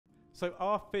So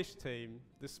our fish team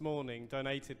this morning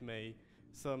donated me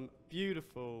some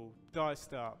beautiful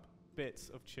diced up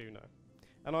bits of tuna.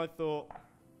 And I thought,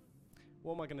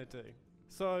 what am I going to do?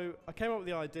 So I came up with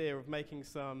the idea of making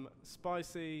some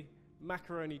spicy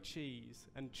macaroni cheese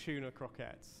and tuna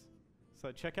croquettes.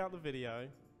 So check out the video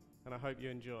and I hope you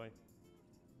enjoy.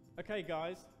 Okay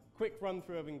guys, quick run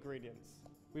through of ingredients.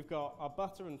 We've got our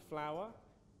butter and flour.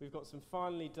 We've got some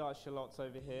finely diced shallots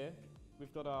over here.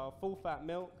 We've got our full fat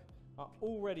milk, our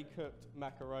already cooked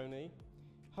macaroni,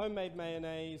 homemade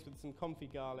mayonnaise with some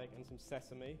confit garlic and some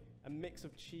sesame, a mix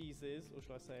of cheeses, or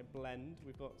should I say a blend.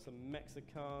 We've got some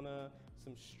Mexicana,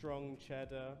 some strong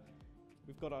cheddar.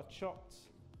 We've got our chopped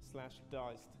 /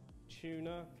 diced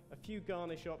tuna, a few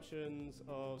garnish options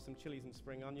of some chilies and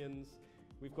spring onions.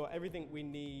 We've got everything we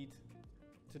need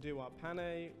to do our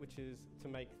pane, which is to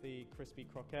make the crispy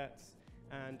croquettes,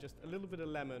 and just a little bit of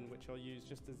lemon, which I'll use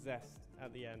just to zest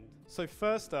at the end. So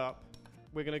first up,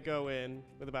 we're going to go in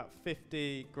with about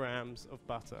 50 grams of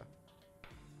butter.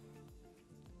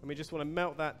 And we just want to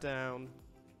melt that down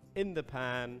in the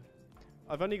pan.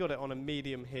 I've only got it on a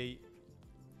medium heat.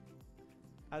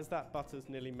 As that butter's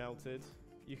nearly melted,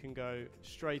 you can go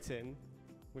straight in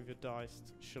with your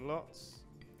diced shallots.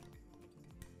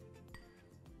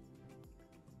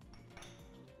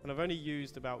 And I've only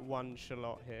used about 1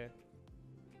 shallot here.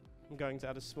 I'm going to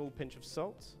add a small pinch of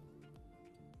salt.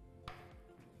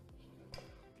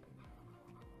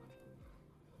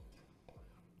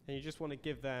 And you just want to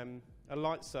give them a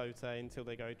light saute until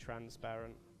they go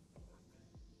transparent.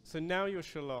 So now your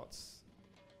shallots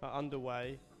are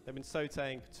underway. They've been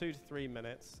sauteing for 2 to 3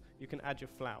 minutes. You can add your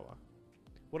flour.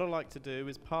 What I like to do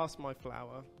is pass my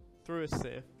flour through a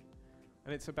sieve,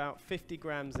 and it's about 50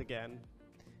 grams again,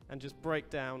 and just break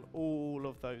down all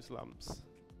of those lumps.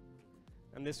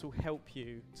 And this will help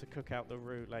you to cook out the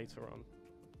roux later on.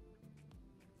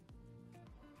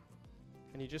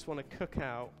 And you just want to cook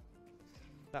out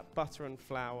that butter and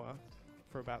flour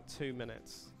for about 2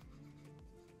 minutes.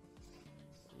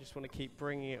 You just want to keep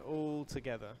bringing it all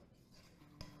together.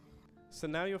 So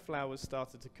now your flour's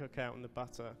started to cook out in the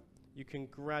butter, you can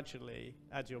gradually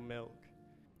add your milk.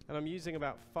 And I'm using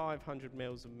about 500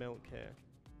 mils of milk here.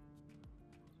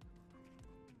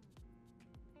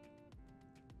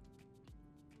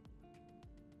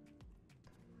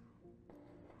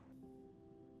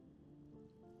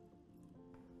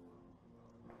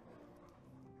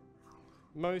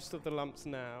 Most of the lumps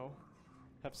now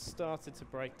have started to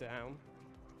break down.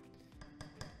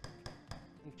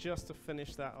 And just to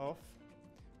finish that off,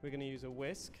 we're going to use a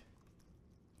whisk.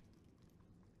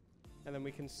 And then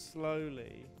we can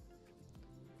slowly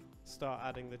start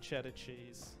adding the cheddar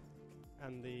cheese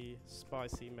and the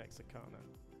spicy Mexicana.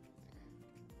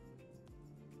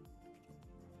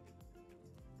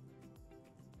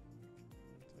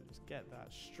 So just get that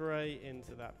straight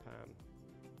into that pan.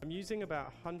 I'm using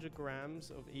about 100 grams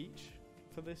of each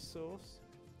for this sauce.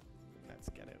 Let's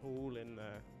get it all in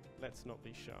there. Let's not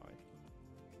be shy.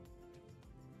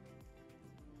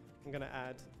 I'm going to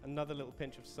add another little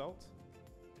pinch of salt.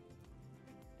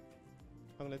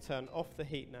 I'm going to turn off the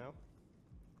heat now.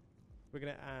 We're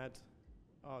going to add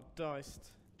our diced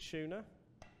tuna.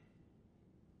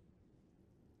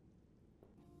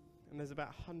 And there's about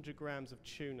 100 grams of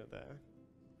tuna there.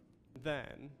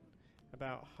 Then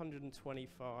about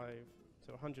 125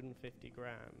 to 150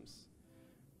 grams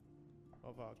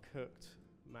of our cooked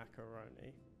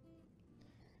macaroni.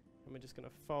 And we're just going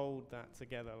to fold that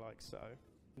together like so.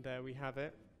 And there we have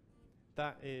it.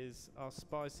 That is our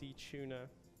spicy tuna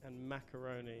and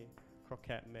macaroni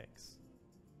croquette mix.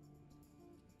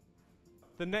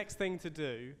 The next thing to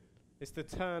do is to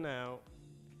turn out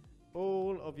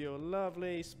all of your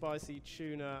lovely spicy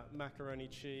tuna macaroni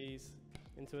cheese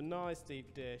into a nice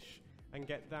deep dish and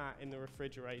get that in the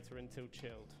refrigerator until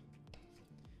chilled.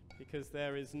 Because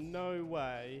there is no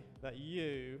way that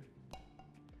you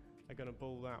are going to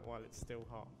ball that while it's still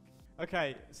hot.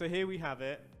 Okay, so here we have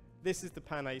it. This is the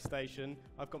pane station.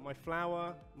 I've got my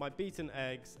flour, my beaten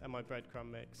eggs, and my breadcrumb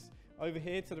mix. Over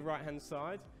here to the right-hand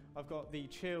side, I've got the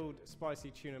chilled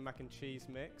spicy tuna mac and cheese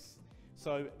mix.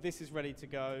 So this is ready to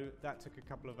go. That took a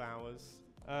couple of hours.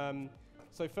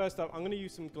 So first up, I'm going to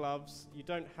use some gloves. You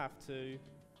don't have to,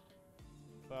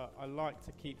 but I like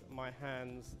to keep my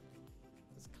hands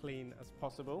as clean as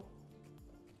possible.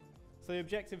 So the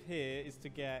objective here is to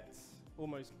get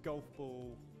almost golf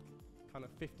ball, kind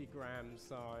of 50 gram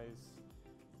size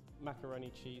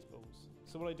macaroni cheese balls.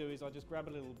 So what I do is I just grab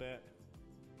a little bit,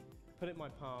 put it in my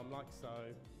palm like so,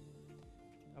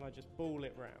 and I just ball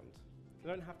it round. They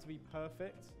don't have to be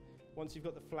perfect. Once you've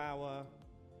got the flour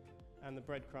and the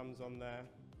breadcrumbs on there,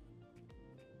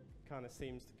 kind of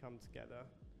seems to come together.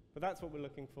 But that's what we're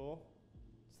looking for.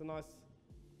 It's a nice,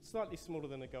 slightly smaller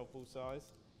than a golf ball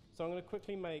size. So I'm going to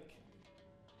quickly make,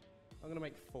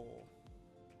 4.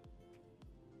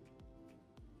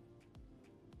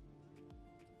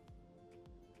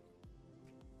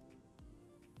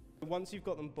 Once you've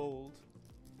got them balled,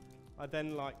 I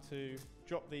then like to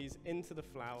drop these into the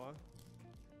flour,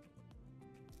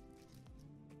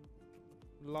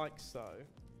 like so.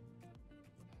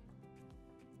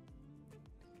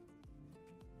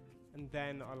 And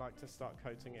then I like to start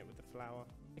coating it with the flour.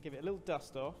 I give it a little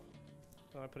dust off,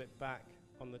 and I put it back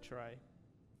on the tray.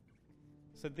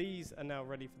 So these are now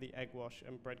ready for the egg wash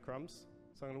and breadcrumbs.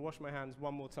 So I'm going to wash my hands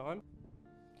one more time.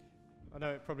 I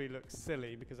know it probably looks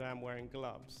silly because I am wearing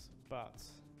gloves, but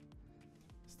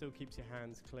it still keeps your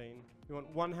hands clean. You want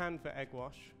one hand for egg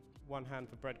wash, one hand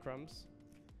for breadcrumbs,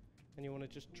 and you want to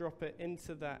just drop it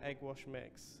into that egg wash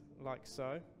mix like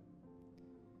so.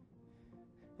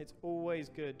 It's always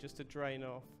good just to drain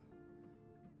off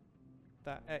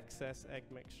that excess egg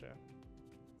mixture.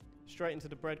 Straight into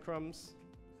the breadcrumbs.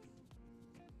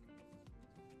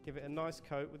 Give it a nice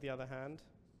coat with the other hand.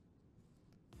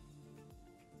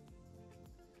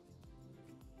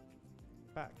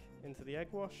 Back into the egg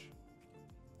wash.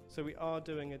 So we are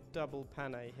doing a double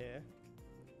pane here.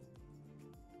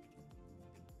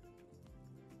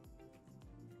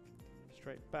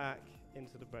 Straight back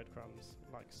into the breadcrumbs,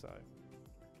 like so.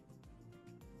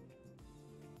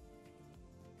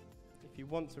 If you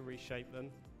want to reshape them,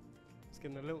 just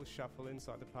give them a little shuffle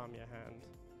inside the palm of your hand,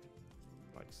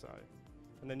 like so.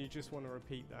 And then you just want to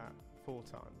repeat that 4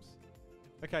 times.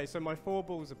 Okay, so my 4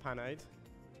 balls are paneed.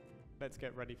 Let's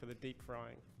get ready for the deep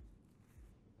frying.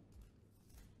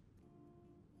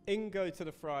 In go to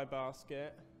the fry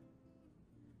basket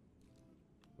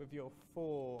with your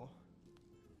 4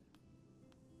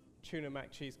 tuna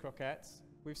mac cheese croquettes.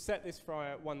 We've set this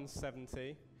fry at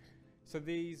 170, so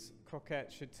these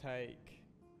croquettes should take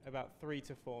about 3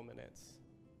 to 4 minutes.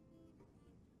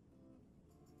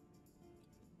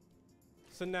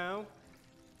 So now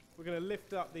we're going to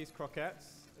lift up these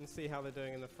croquettes and see how they're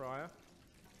doing in the fryer.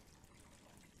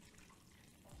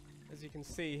 As you can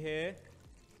see here,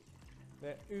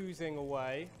 they're oozing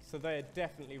away, so they are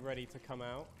definitely ready to come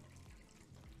out.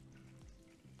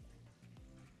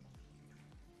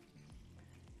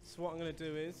 So what I'm going to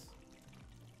do is,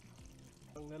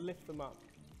 I'm going to lift them up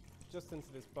just into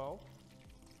this bowl.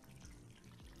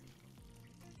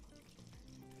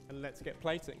 And let's get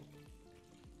plating.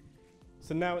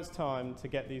 So now it's time to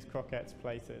get these croquettes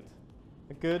plated.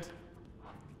 A good,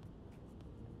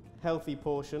 healthy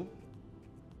portion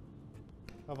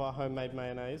of our homemade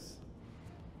mayonnaise.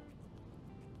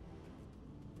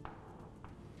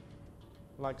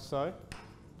 Like so.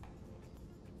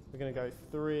 We're going to go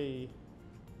 3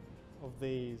 of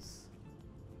these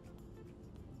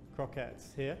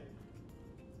croquettes here.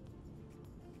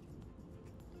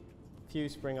 A few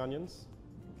spring onions.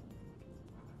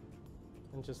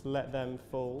 And just let them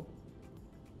fall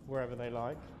wherever they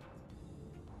like.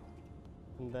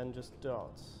 And then just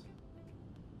dot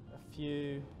a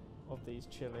few of these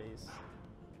chilies.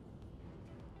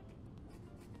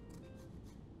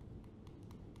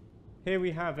 Here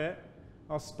we have it,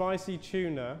 our spicy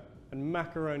tuna and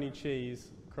macaroni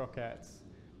cheese croquettes.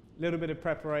 A little bit of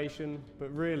preparation,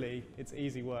 but really it's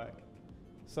easy work.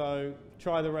 So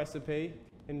try the recipe,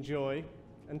 enjoy,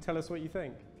 and tell us what you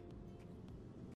think.